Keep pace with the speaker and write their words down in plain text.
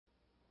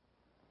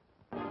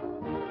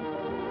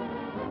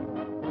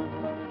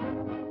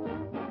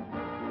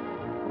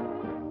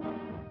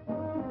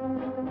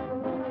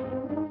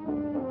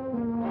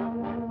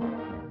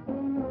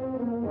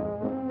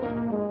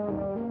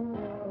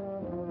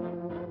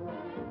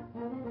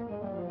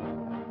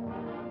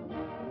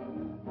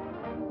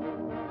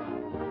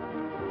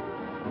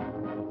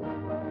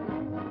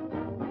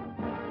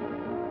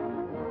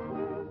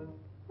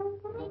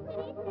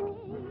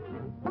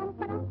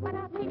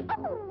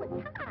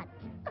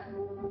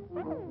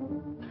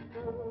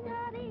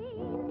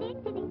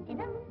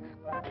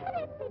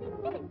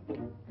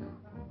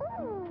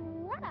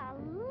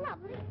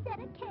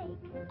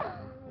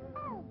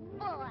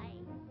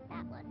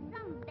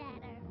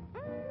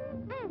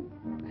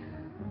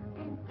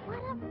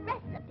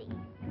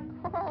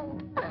Oh,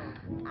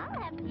 I'll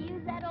have to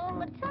use that all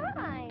the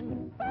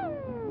time.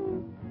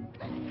 Ooh,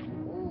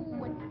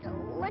 it's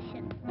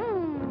delicious.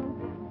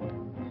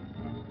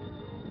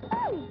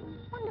 Oh,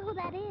 wonder who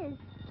that is.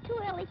 It's too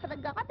early for the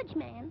garbage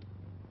man.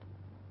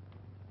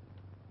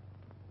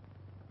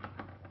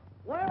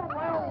 Well.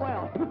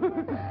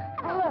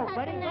 Hello,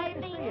 buddy. Glad to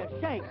see you.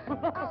 Shake.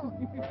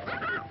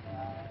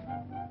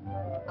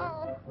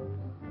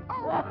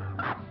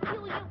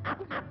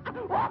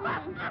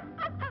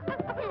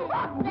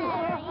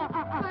 Very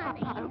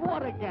funny.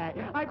 What a guy.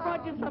 I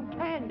brought you some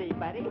candy,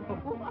 Betty.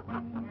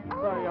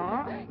 There you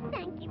are.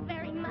 Thank you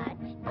very much.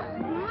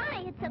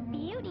 My, it's a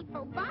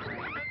beautiful box.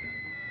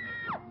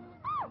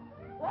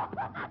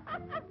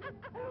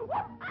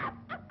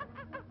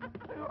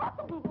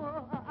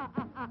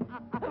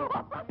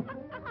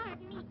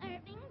 Pardon me,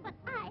 Irving, but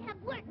I have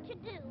work to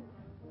do.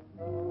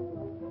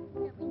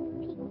 Silly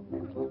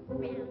people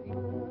coming around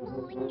and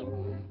fooling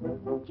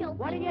and joking.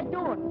 What are you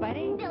doing,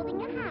 Betty?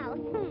 Building a house.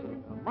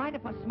 Mind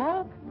if I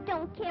smoke?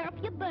 Don't care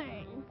if you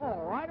burn.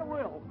 All right, I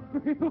will.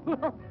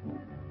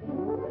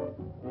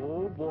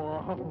 Oh, boy.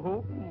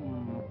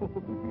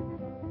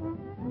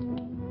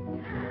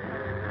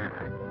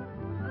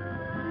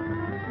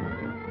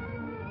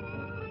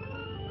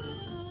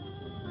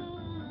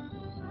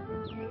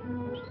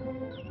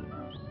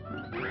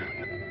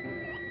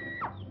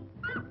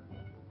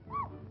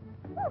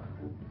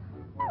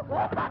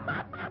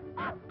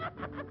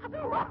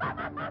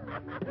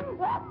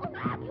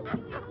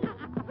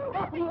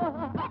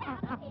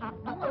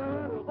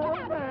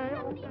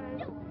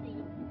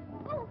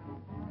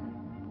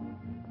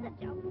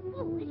 Such a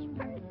foolish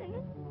person.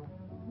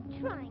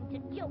 Trying to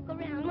joke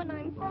around when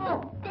I'm so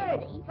busy. Hey,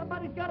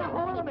 somebody's got a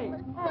hold of me.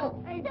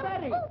 So Hey, silly.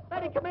 Betty.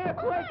 Betty, come here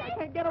quick. I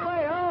can't get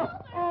away.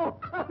 Oh,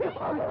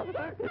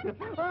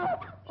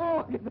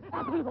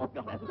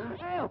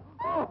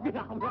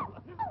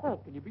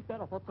 can you beat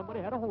that? I thought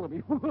somebody had a hold of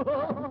me.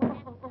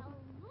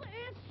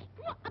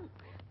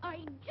 I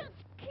just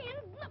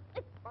can't look.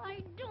 If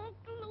I don't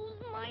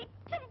lose my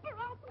temper,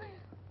 I'll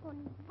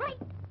run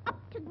right up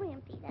to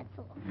Grampy, that's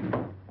all.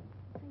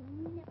 I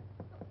never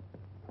saw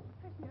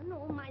a person in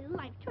all my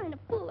life trying to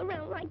fool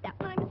around like that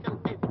when I'm so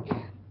busy.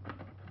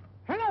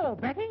 Hello,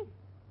 Betty.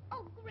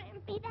 Oh,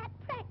 Grampy, that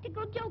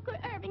practical joker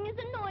Irving is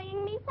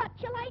annoying me. What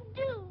shall I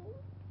do?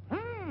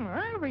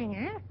 Irving,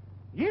 eh?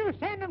 You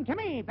send him to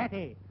me,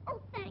 Betty.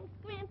 Oh, thanks,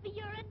 Grampy.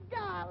 You're a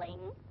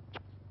darling.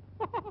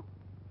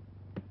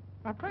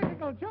 A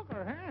practical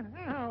joker, huh?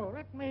 Now,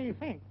 let me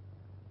think.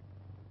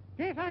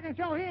 Guess I can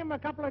show him a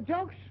couple of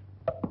jokes.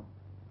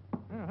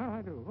 How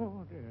I do?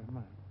 Oh, dear,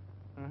 my.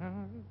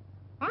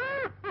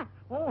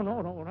 Oh,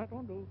 no, that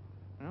won't do.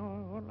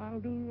 Now, what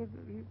I'll do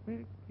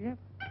is, yeah.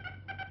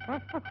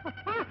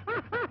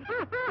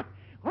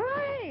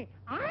 Hooray!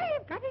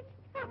 I've got it!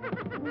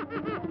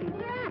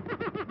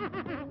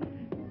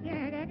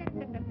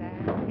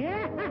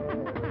 Yeah.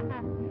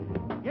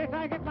 Yes,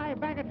 I get my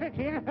bag of tricks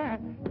here.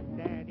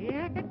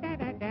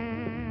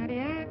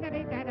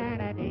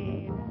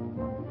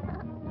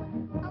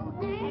 Oh,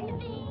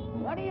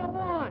 Irving. What do you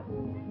want?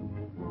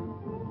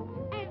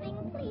 Irving,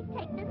 please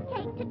take this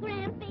cake to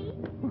Grampy.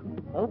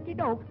 Okie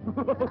doke.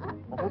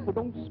 I hope I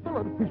don't spill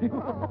it.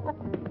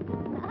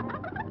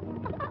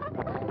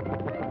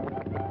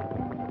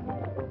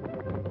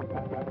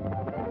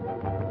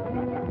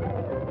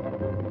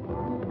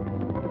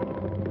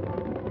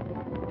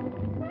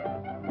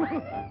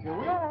 Here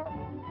we are.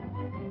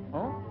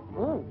 Huh?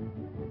 Oh.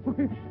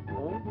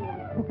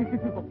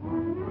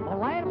 The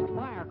last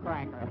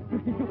firecracker.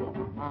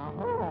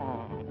 Uh-huh.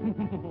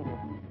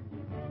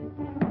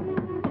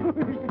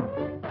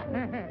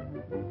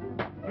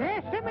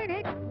 Just a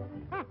minute.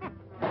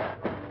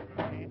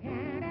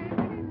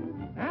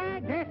 I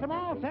guess I'm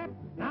all set.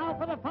 Now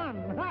for the fun.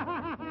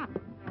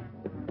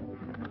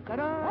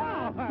 Ta-da!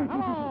 Oh,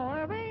 hello,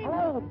 Irving.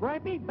 Hello,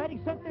 Grampy. Betty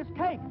sent this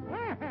cake.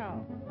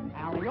 Well,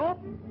 Alley-oop.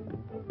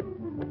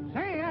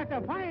 say, that's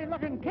a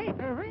fine-looking cake,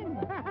 Irving.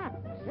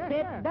 Yes,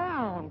 Sit sir.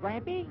 down,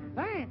 Grampy.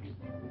 Thanks.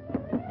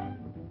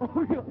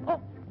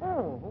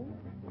 Oh,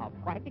 a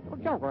practical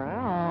joker,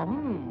 huh?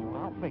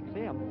 I'll fix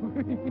him.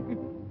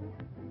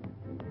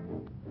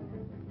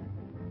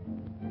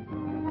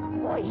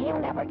 Boy, you'll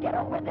never get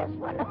over this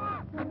one.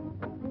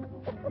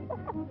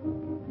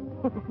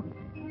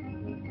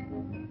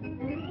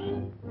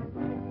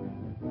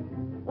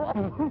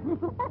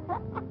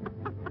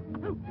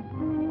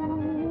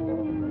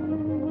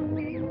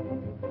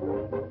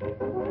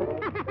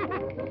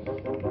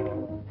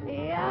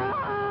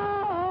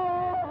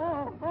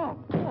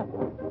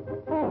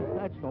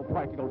 That's no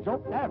practical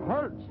joke. That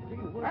hurts.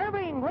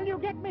 Irving, will you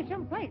get me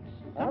some plates?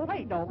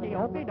 Okie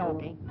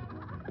dokie.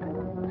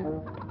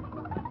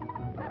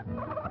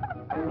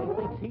 He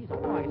thinks he's a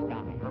wise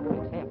guy.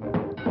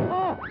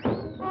 I'll fix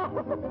him.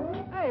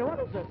 Hey, what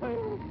is this?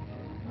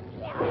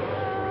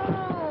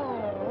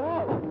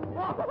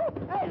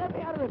 Hey, let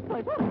me out of this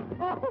place.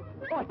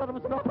 I thought it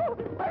was no.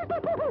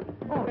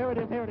 Here it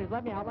is.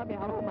 Let me out.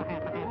 Oh, my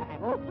hat.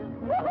 Oh,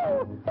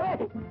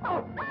 hey.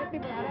 Oh,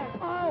 get me out.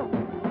 Oh.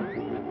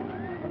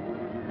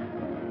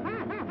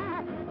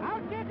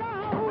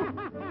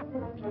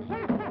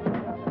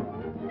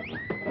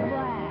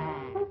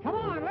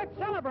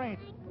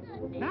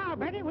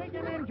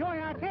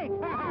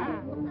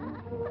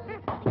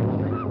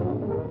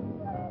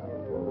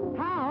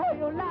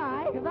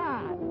 Look at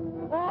that.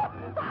 Oh,